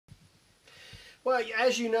Well,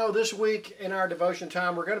 as you know, this week in our devotion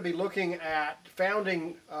time, we're going to be looking at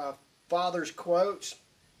founding fathers' quotes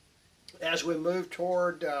as we move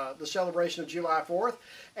toward the celebration of July 4th.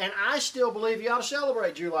 And I still believe you ought to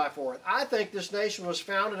celebrate July 4th. I think this nation was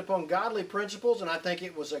founded upon godly principles, and I think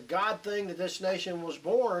it was a God thing that this nation was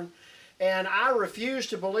born. And I refuse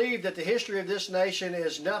to believe that the history of this nation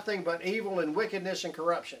is nothing but evil and wickedness and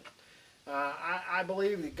corruption. I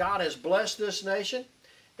believe that God has blessed this nation.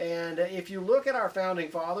 And if you look at our founding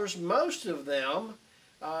fathers, most of them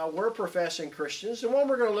were professing Christians. The one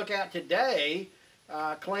we're going to look at today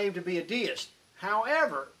claimed to be a deist.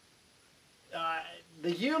 However,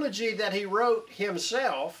 the eulogy that he wrote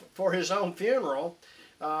himself for his own funeral,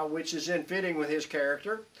 which is in fitting with his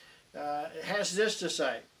character, has this to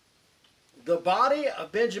say: "The body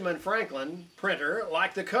of Benjamin Franklin, printer,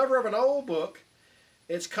 like the cover of an old book,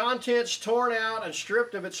 its contents torn out and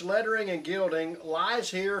stripped of its lettering and gilding,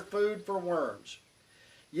 lies here food for worms.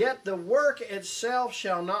 Yet the work itself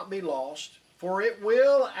shall not be lost, for it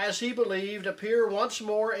will, as he believed, appear once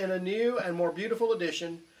more in a new and more beautiful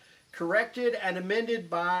edition, corrected and amended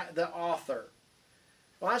by the author."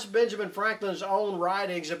 Well, that's Benjamin Franklin's own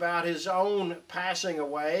writings about his own passing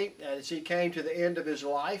away as he came to the end of his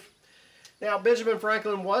life. Now, Benjamin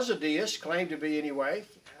Franklin was a deist, claimed to be anyway.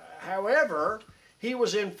 However, he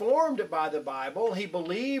was informed by the Bible. He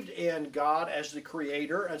believed in God as the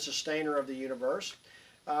creator and sustainer of the universe.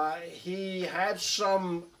 He had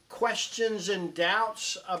some questions and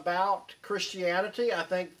doubts about Christianity, I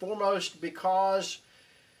think foremost because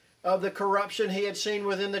of the corruption he had seen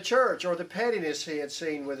within the church, or the pettiness he had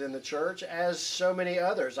seen within the church, as so many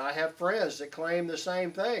others. I have friends that claim the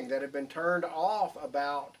same thing, that have been turned off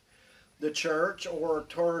about the church or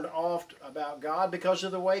turned off about God because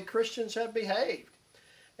of the way Christians have behaved.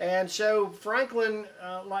 And so Franklin,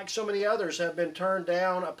 like so many others, have been turned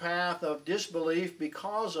down a path of disbelief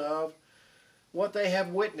because of what they have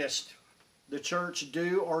witnessed the church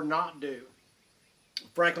do or not do.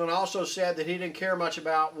 Franklin also said that he didn't care much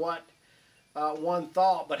about what one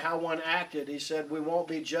thought, but how one acted. He said, "We won't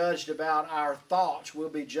be judged about our thoughts. We'll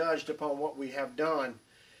be judged upon what we have done."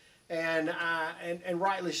 And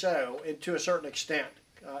rightly so, to a certain extent.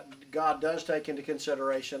 God does take into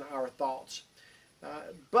consideration our thoughts.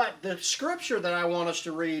 But the scripture that I want us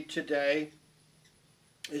to read today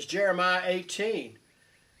is Jeremiah 18.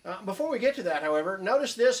 Before we get to that, however,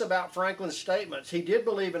 notice this about Franklin's statements. He did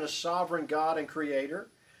believe in a sovereign God and creator.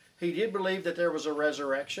 He did believe that there was a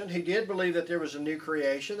resurrection. He did believe that there was a new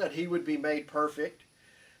creation, that he would be made perfect.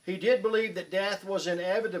 He did believe that death was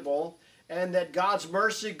inevitable and that God's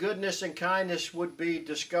mercy, goodness, and kindness would be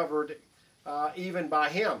discovered even by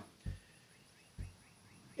him.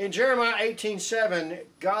 In Jeremiah 18:7,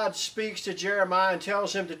 God speaks to Jeremiah and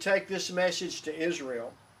tells him to take this message to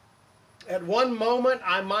Israel. "At one moment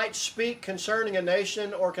I might speak concerning a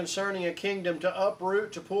nation or concerning a kingdom to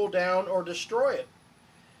uproot, to pull down, or destroy it.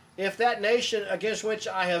 If that nation against which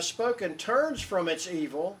I have spoken turns from its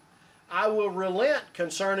evil, I will relent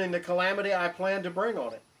concerning the calamity I plan to bring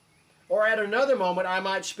on it. Or at another moment I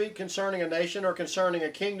might speak concerning a nation or concerning a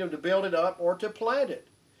kingdom to build it up or to plant it.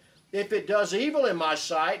 If it does evil in my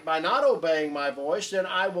sight by not obeying my voice, then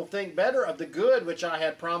I will think better of the good which I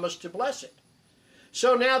had promised to bless it.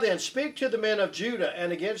 So now then, speak to the men of Judah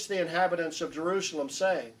and against the inhabitants of Jerusalem,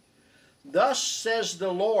 saying, Thus says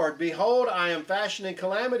the Lord, Behold, I am fashioning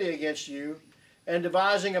calamity against you, and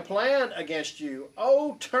devising a plan against you.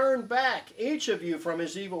 Oh, turn back, each of you, from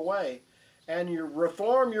his evil way, and you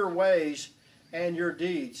reform your ways and your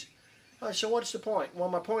deeds." So what's the point? Well,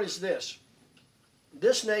 my point is this.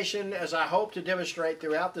 This nation, as I hope to demonstrate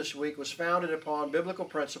throughout this week, was founded upon biblical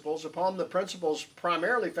principles, upon the principles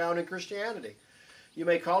primarily found in Christianity. You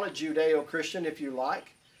may call it Judeo-Christian if you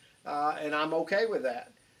like, and I'm okay with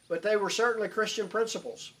that. But they were certainly Christian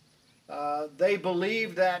principles. They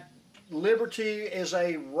believed that liberty is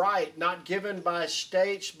a right not given by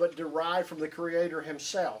states but derived from the Creator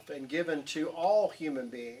himself and given to all human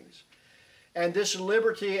beings. And this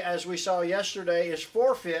liberty, as we saw yesterday, is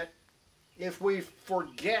forfeit if we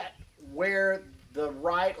forget where the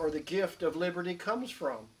right or the gift of liberty comes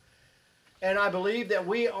from. And I believe that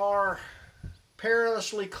we are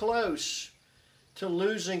perilously close to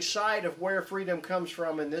losing sight of where freedom comes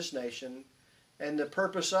from in this nation and the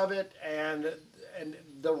purpose of it and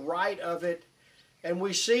the right of it. And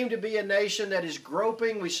we seem to be a nation that is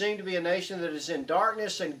groping. We seem to be a nation that is in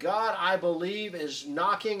darkness. And God, I believe, is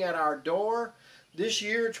knocking at our door. This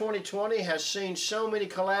year, 2020, has seen so many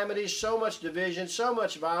calamities, so much division, so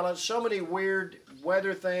much violence, so many weird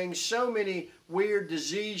weather things, so many weird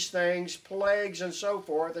disease things, plagues and so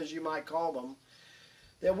forth, as you might call them,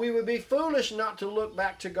 that we would be foolish not to look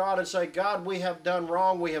back to God and say, God, we have done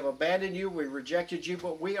wrong. We have abandoned you. We rejected you.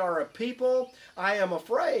 But we are a people, I am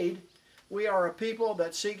afraid, we are a people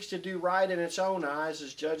that seeks to do right in its own eyes,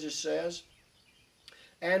 as Judges says.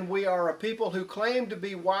 And we are a people who claim to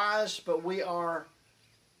be wise, but we are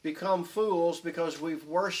become fools because we've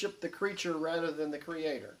worshiped the creature rather than the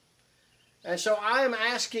Creator. And so I am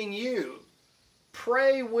asking you,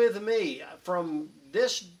 pray with me from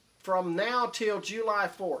now till July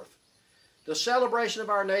 4th, the celebration of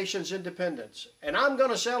our nation's independence. And I'm going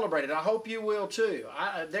to celebrate it. I hope you will too.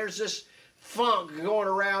 There's this funk going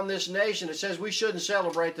around this nation that says we shouldn't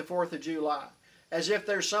celebrate the 4th of July, as if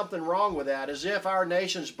there's something wrong with that, as if our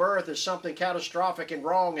nation's birth is something catastrophic and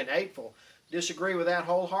wrong and hateful. Disagree with that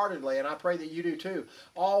wholeheartedly, and I pray that you do too.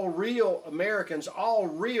 All real Americans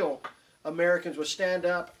would stand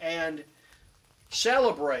up and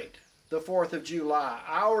celebrate the 4th of July.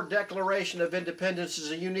 Our Declaration of Independence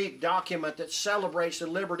is a unique document that celebrates the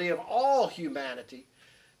liberty of all humanity,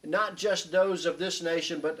 not just those of this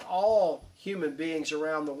nation, but all human beings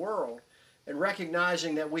around the world, and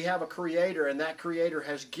recognizing that we have a Creator, and that Creator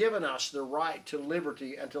has given us the right to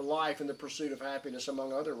liberty and to life and the pursuit of happiness,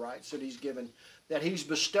 among other rights that He's given, that He's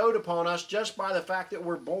bestowed upon us just by the fact that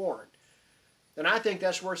we're born. And I think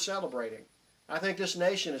that's worth celebrating. I think this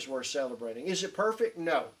nation is worth celebrating. Is it perfect?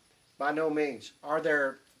 No, by no means. Are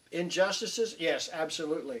there injustices? Yes,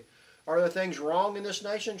 absolutely. Are there things wrong in this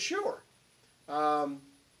nation? Sure.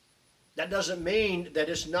 That doesn't mean that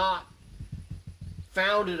it's not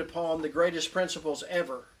founded upon the greatest principles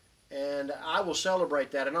ever. And I will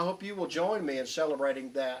celebrate that, and I hope you will join me in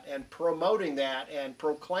celebrating that and promoting that and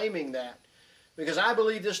proclaiming that, because I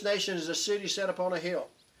believe this nation is a city set upon a hill,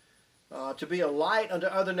 to be a light unto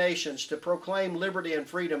other nations, to proclaim liberty and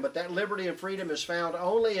freedom. But that liberty and freedom is found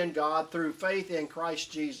only in God through faith in Christ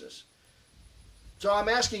Jesus. So I'm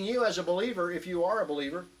asking you as a believer, if you are a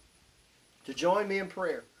believer, to join me in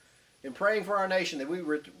prayer, in praying for our nation, that we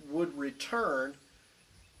would return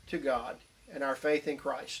to God and our faith in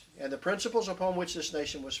Christ and the principles upon which this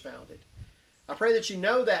nation was founded. I pray that you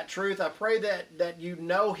know that truth. I pray that you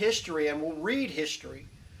know history and will read history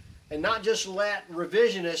and not just let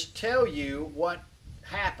revisionists tell you what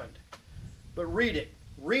happened, but read it.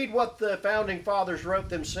 Read what the founding fathers wrote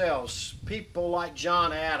themselves. People like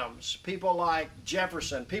John Adams, people like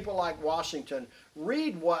Jefferson, people like Washington.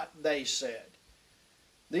 Read what they said.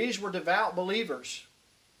 These were devout believers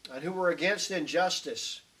and who were against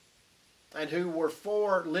injustice and who were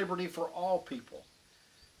for liberty for all people.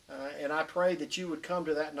 And I pray that you would come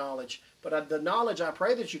to that knowledge. But the knowledge I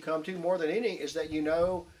pray that you come to more than any is that you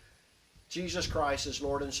know Jesus Christ is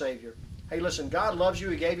Lord and Savior. Hey, listen, God loves you.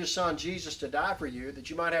 He gave His Son Jesus to die for you, that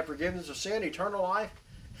you might have forgiveness of sin, eternal life,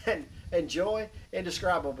 and joy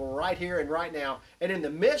indescribable right here and right now. And in the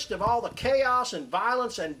midst of all the chaos and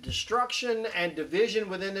violence and destruction and division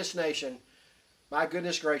within this nation, my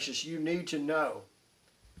goodness gracious, you need to know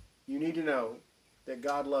that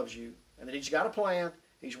God loves you and that He's got a plan.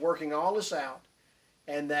 He's working all this out,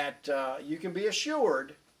 and that you can be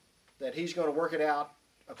assured that He's going to work it out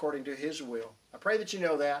according to His will. I pray that you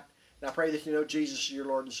know that, and I pray that you know Jesus is your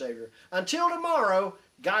Lord and Savior. Until tomorrow,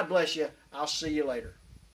 God bless you. I'll see you later.